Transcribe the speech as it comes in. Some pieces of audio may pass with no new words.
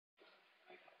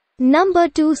Number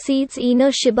 2 seeds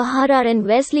Shibahara and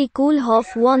Wesley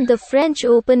Koolhof won the French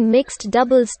Open mixed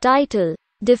doubles title,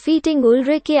 defeating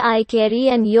Ulrikke Eikeri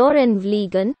and Joren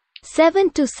Vliegen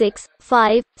 7-6,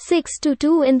 5,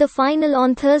 6-2 in the final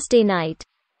on Thursday night.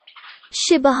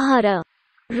 Shibahara,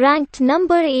 ranked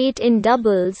number 8 in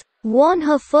doubles, won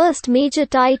her first major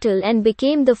title and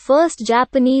became the first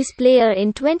Japanese player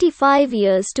in 25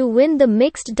 years to win the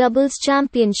mixed doubles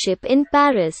championship in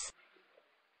Paris.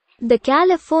 The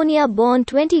California-born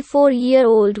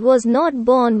 24-year-old was not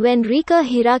born when Rika,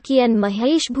 Hiraki and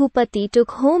Mahesh Bhupathi took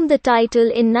home the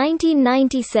title in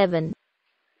 1997.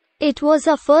 It was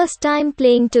our first time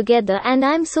playing together and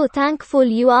I'm so thankful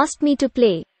you asked me to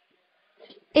play.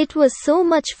 It was so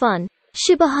much fun,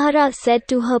 Shibahara said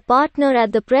to her partner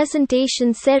at the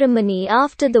presentation ceremony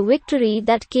after the victory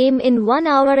that came in 1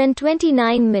 hour and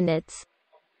 29 minutes.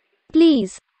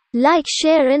 Please like,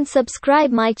 share and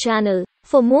subscribe my channel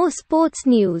for more sports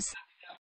news.